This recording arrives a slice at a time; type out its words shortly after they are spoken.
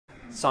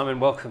Simon,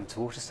 welcome to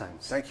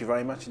Waterstones. Thank you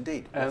very much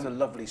indeed. What a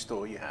lovely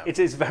store you have. It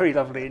is very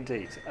lovely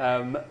indeed.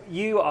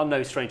 You are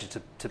no stranger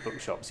to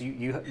bookshops.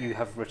 You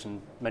have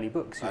written many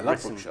books. I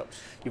love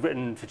bookshops. You've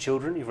written for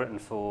children, you've written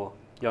for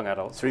young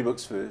adults. 3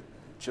 books for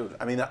children.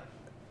 I mean, I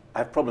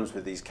have problems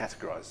with these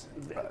categorising.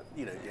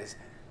 Yes,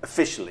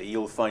 officially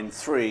you'll find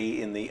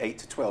 3 in the 8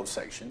 to 12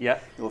 section. Yeah.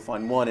 You'll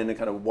find 1 in a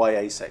kind of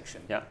YA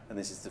section. Yeah. And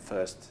this is the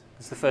first.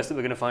 It's the first that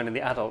we're going to find in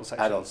the adult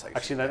section. Adult section.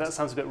 Actually, no, that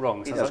sounds a bit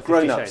wrong. It does.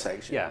 Grown-up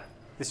section. Yeah.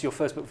 This is your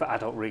first book for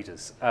adult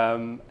readers.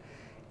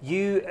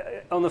 You,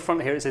 on the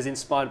front here, it says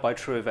inspired by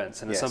true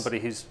events, and as somebody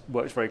who's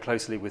worked very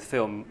closely with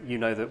film, you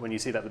know that when you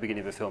see that at the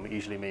beginning of a film, it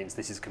usually means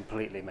this is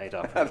completely made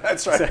up.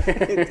 That's right.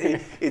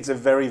 It's a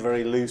very,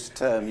 very loose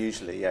term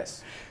usually,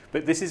 yes.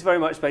 But this is very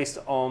much based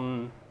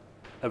on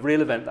a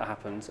real event that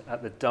happened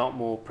at the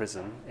Dartmoor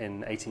Prison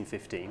in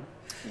 1815.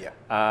 Yeah.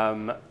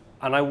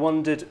 And I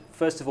wondered,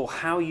 first of all,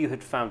 how you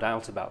had found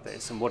out about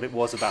this and what it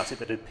was about it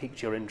that had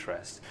piqued your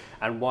interest,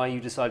 and why you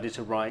decided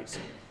to write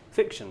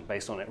fiction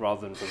based on it rather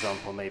than, for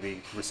example,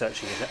 maybe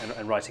researching it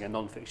and writing a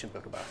non-fiction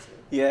book about it.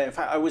 Yeah, in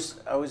fact, I was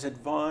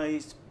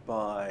advised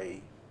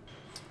by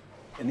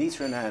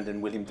Anita Anand and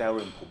William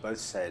Dalrymple. Both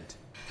said,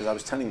 because I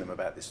was telling them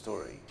about this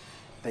story,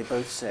 they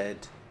both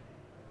said,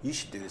 you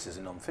should do this as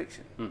a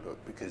non-fiction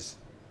book because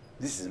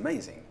this is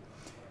amazing.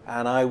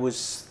 And I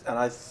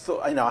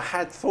thought, I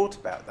had thought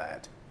about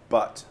that,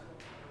 but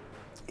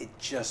it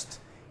just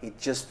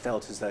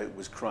felt as though it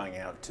was crying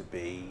out to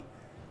be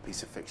a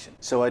piece of fiction.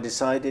 So I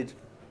decided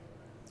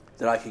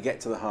that I could get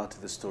to the heart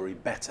of the story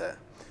better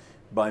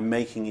by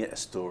making it a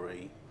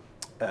story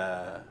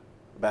about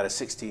a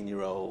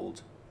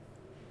 16-year-old,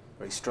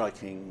 very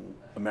striking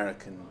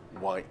American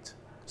white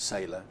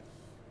sailor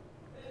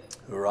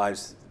who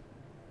arrives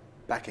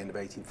back end of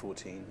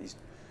 1814. He's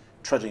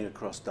trudging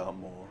across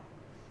Dartmoor,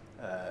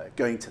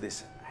 going to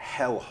this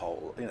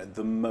hellhole,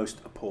 the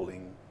most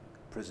appalling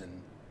prison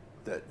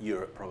that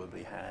Europe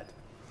probably had.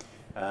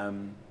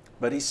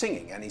 But he's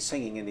singing, and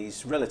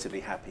he's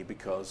relatively happy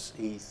because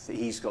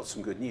he's got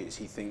some good news.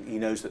 He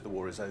knows that the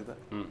war is over.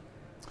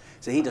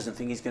 So he doesn't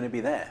think he's going to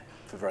be there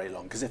for very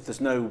long, because if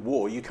there's no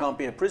war, you can't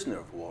be a prisoner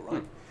of war,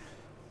 right?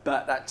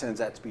 But that turns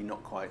out to be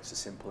not quite so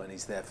simple, and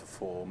he's there for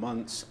 4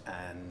 months,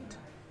 and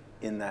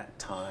in that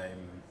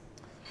time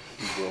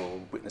he will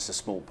witness a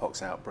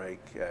smallpox outbreak,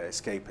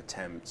 escape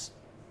attempts,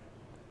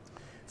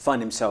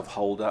 find himself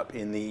holed up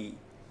in the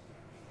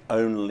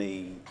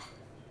only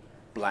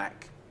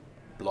black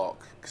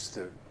block, because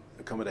the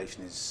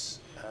accommodation is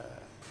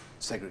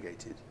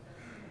segregated,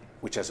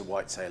 which as a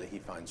white sailor he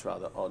finds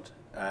rather odd,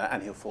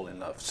 and he'll fall in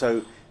love.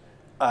 So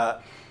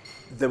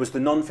there was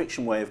the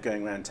non-fiction way of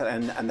going around,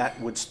 and that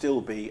would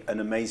still be an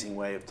amazing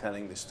way of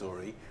telling the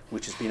story,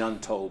 which has been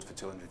untold for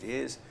 200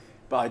 years.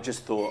 But I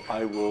just thought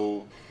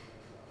I'll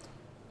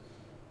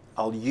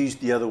use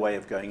the other way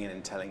of going in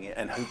and telling it,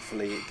 and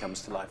hopefully it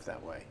comes to life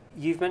that way.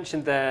 You've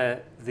mentioned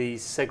there the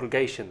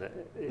segregation that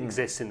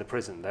exists in the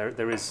prison.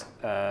 There is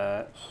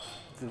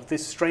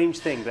this strange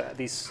thing that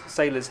these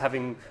sailors,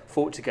 having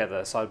fought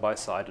together side by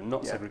side and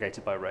not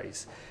segregated by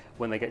race,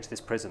 when they get to this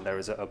prison, there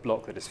is a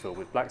block that is filled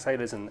with black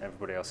sailors and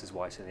everybody else is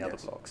white in the other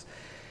blocks.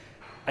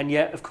 And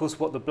yet, of course,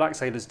 what the black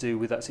sailors do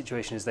with that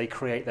situation is they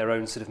create their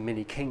own sort of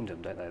mini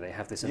kingdom, don't they? They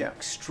have this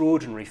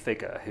extraordinary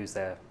figure who's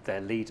their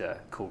leader,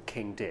 called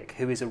King Dick,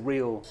 who is a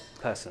real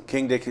person.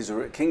 King Dick is a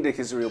real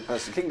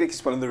person. King Dick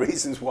is one of the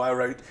reasons why I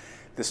wrote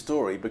the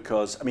story,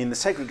 because, I mean, the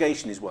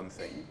segregation is one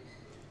thing.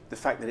 The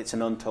fact that it's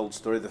an untold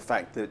story, the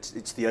fact that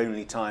it's the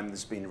only time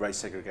there's been race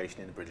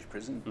segregation in a British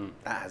prison,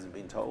 that hasn't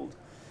been told.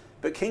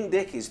 But King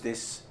Dick is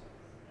this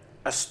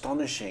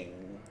astonishing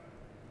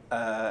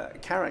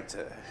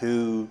character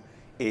who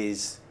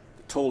is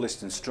the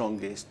tallest and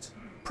strongest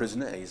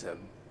prisoner. He's a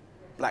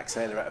black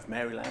sailor out of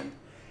Maryland.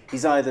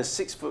 He's either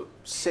 6'6",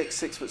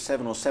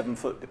 6'7", or 7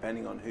 foot,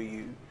 depending on who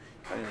you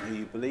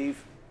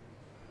believe.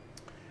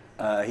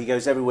 He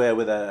goes everywhere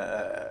with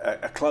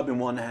a club in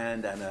one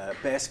hand and a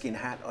bearskin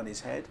hat on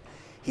his head.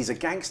 He's a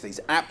gangster. He's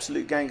an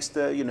absolute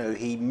gangster.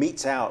 He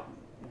metes out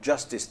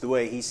justice the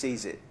way he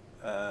sees it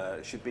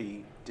should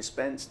be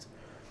dispensed.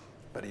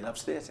 But he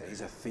loves theatre. He's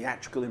a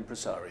theatrical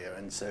impresario,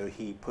 and so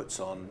he puts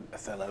on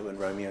Othello and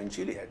Romeo and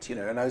Juliet.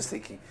 And I was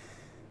thinking,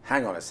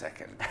 hang on a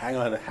second, hang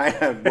on,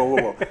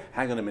 whoa,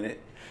 hang on a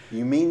minute.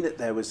 You mean that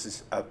there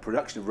was a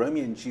production of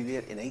Romeo and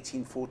Juliet in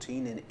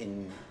 1814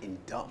 in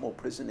Dartmoor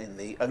Prison, in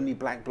the only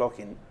black block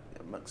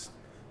amongst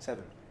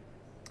 7?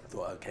 I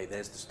thought, okay,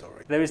 there's the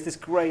story. There is this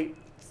great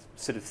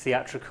sort of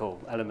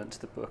theatrical element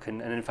to the book,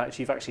 and in fact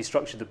you've actually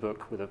structured the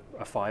book with a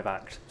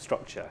 5-act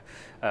structure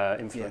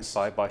influenced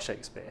by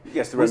Shakespeare.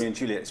 Yes, the Romeo and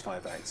Juliet is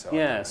 5 acts.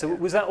 So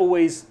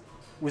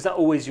was that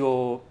always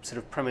your sort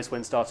of premise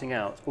when starting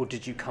out, or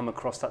did you come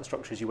across that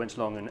structure as you went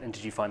along, and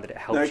did you find that it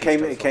helped? No,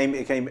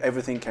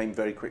 everything came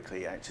very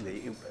quickly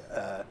actually.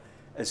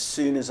 As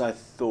soon as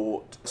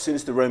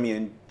the Romeo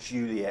and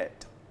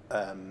Juliet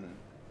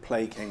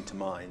play came to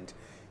mind,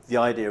 the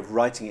idea of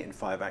writing it in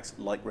 5 acts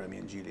like Romeo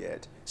and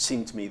Juliet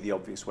seemed to me the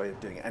obvious way of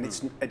doing it. And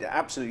it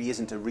absolutely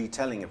isn't a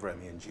retelling of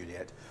Romeo and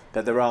Juliet,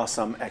 but there are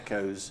some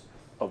echoes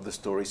of the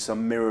story,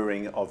 some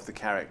mirroring of the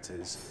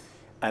characters,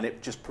 and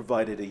it just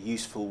provided a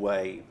useful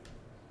way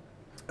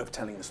of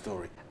telling the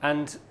story.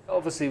 And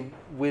obviously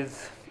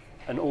with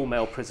an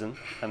all-male prison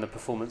and the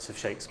performance of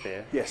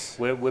Shakespeare, yes,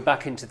 we're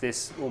back into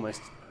this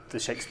almost the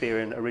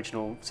Shakespearean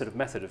original sort of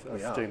method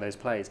of doing those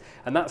plays,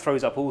 and that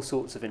throws up all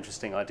sorts of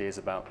interesting ideas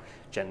about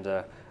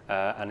gender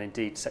and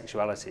indeed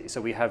sexuality.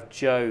 So we have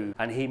Joe,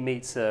 and he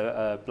meets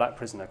a black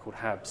prisoner called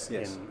Habs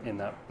in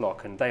that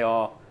block, and they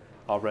are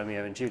our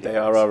Romeo and Juliet. They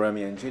are our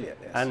Romeo and Juliet,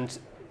 yes. And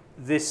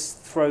this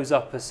throws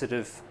up a sort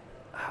of,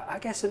 I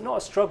guess, not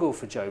a struggle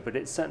for Joe, but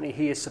it's certainly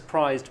he is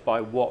surprised by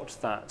what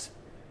that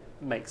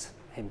makes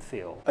him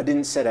feel. I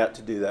didn't set out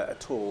to do that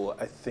at all.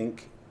 I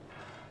think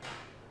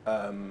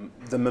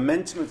the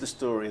momentum of the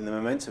story and the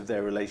momentum of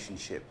their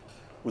relationship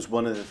was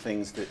one of the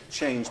things that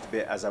changed a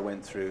bit as I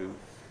went through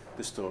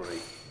the story.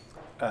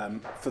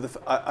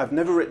 I've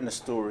never written a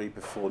story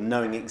before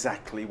knowing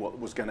exactly what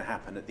was going to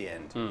happen at the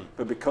end,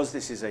 but because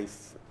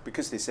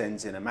this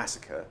ends in a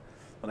massacre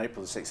on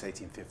April the 6th,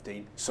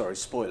 1815. Sorry,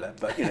 spoiler,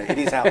 but you know it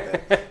is out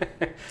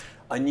there.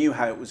 I knew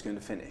how it was going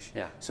to finish,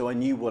 so I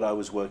knew what I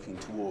was working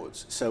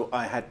towards. So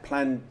I had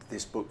planned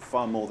this book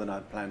far more than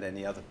I'd planned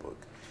any other book.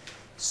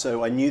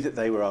 So I knew that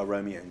they were our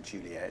Romeo and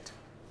Juliet,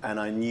 and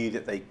I knew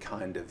that they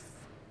kind of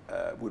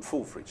would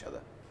fall for each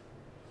other.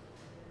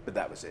 But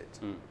that was it,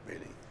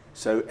 really.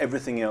 So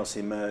everything else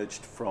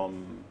emerged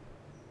from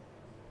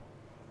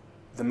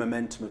the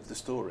momentum of the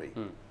story.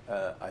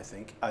 I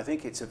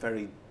think it's a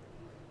very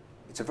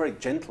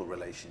gentle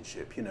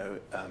relationship. You know,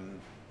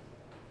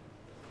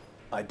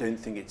 I don't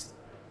think it's.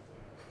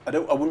 I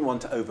wouldn't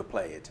want to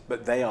overplay it,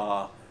 but they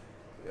are.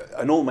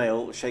 An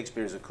all-male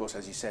Shakespeare is, of course,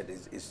 as you said,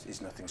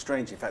 is nothing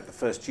strange. In fact, the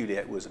first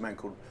Juliet was a man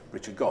called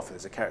Richard Gough.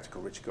 There's a character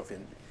called Richard Gough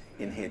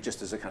in here,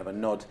 just as a kind of a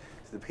nod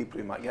to the people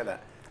who might get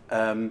that.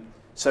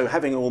 So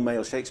having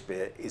all-male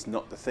Shakespeare is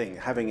not the thing.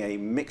 Having a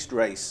mixed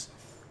race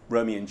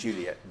Romeo and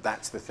Juliet,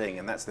 that's the thing,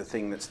 and that's the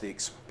thing that's the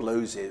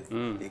explosive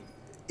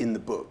in the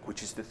book,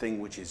 which is the thing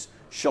which is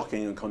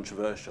shocking and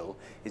controversial,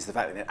 is the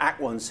fact that in Act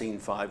 1, Scene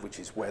 5, which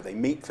is where they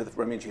meet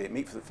Romeo and Juliet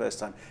meet for the first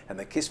time, and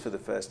they kiss for the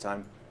first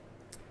time,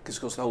 because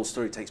of course the whole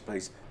story takes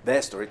place,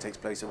 their story takes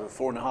place over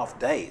 4.5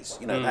 days,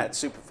 you know, that's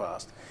super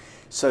fast.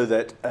 So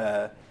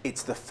that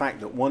it's the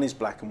fact that one is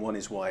black and one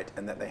is white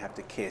and that they have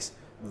to kiss,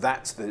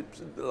 that's the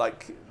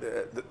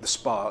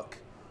spark,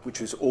 which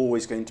was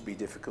always going to be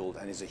difficult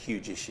and is a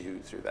huge issue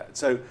through that.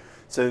 So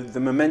the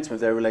momentum of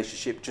their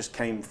relationship just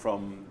came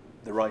from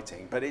the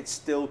writing, but it's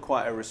still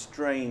quite a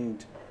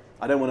restrained,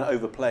 I don't want to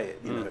overplay it,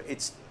 you know,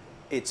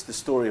 it's the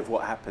story of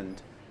what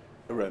happened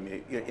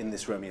in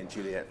this Romeo and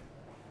Juliet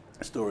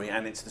story,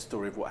 and it's the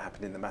story of what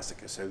happened in the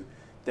massacre. So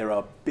there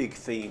are big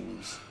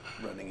themes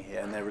running here,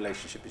 and their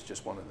relationship is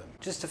just one of them.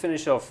 Just to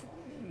finish off,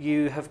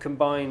 you have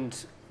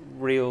combined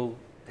real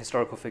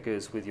historical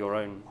figures with your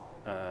own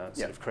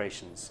sort of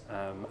creations,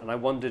 and I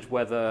wondered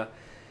whether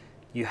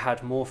you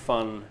had more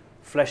fun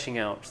fleshing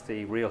out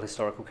the real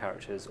historical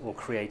characters or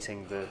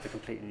creating the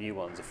completely new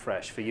ones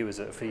afresh for you as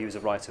a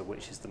writer,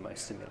 which is the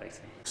most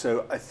stimulating?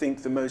 So I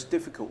think the most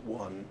difficult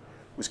one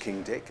was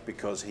King Dick,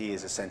 because he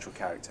is a central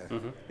character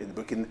in the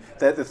book. And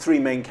the three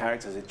main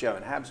characters are Joe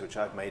and Habs, which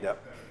I've made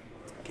up,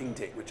 King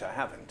Dick, which I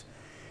haven't.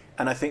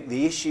 And I think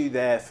the issue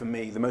there for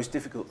me, the most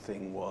difficult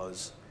thing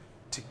was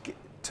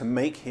to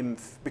make him,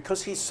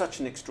 because he's such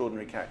an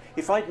extraordinary character.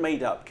 If I'd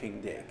made up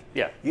King Dick,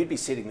 you'd be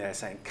sitting there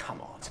saying,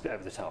 come on. It's a bit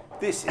over the top.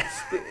 This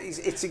is,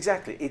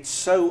 it's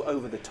so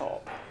over the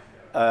top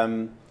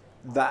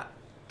that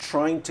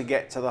trying to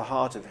get to the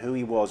heart of who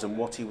he was and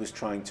what he was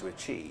trying to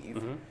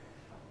achieve,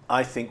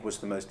 I think was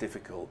the most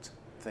difficult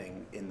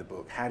thing in the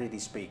book. How did he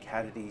speak?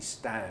 How did he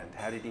stand?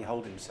 How did he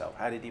hold himself?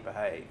 How did he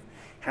behave?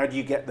 How do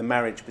you get the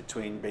marriage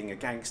between being a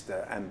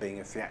gangster and being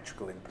a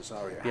theatrical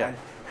impresario?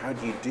 How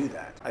do you do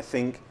that? I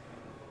think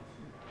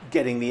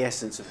getting the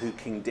essence of who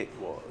King Dick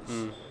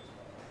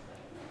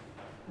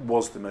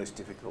was the most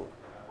difficult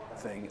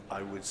thing,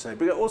 I would say.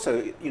 But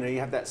also, you know, you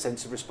have that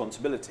sense of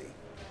responsibility.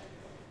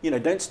 You know,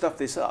 don't stuff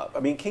this up.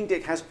 I mean, King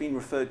Dick has been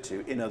referred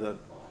to in other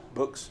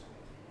books.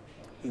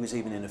 He was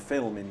even in a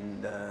film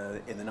in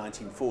the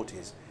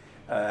 1940s,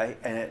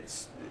 and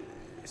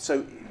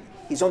so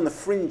he's on the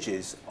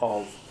fringes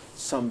of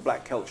some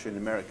black culture in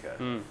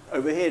America.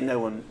 Over here,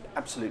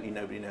 absolutely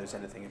nobody knows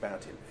anything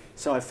about him.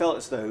 So I felt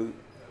as though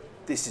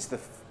this is the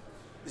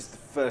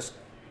first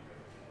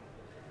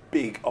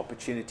big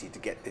opportunity to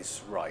get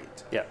this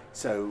right.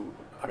 So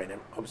I mean,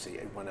 obviously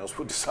everyone else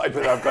will decide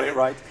whether I've got it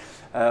right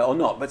or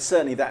not, but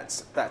certainly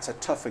that's a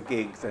tougher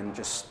gig than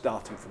just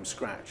starting from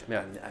scratch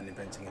and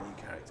inventing a new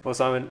character. Well,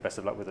 Simon, best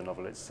of luck with the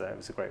novel. It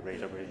was a great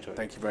read. I really enjoyed it.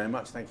 Thank you very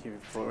much. Thank you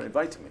for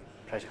inviting me.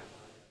 Pleasure.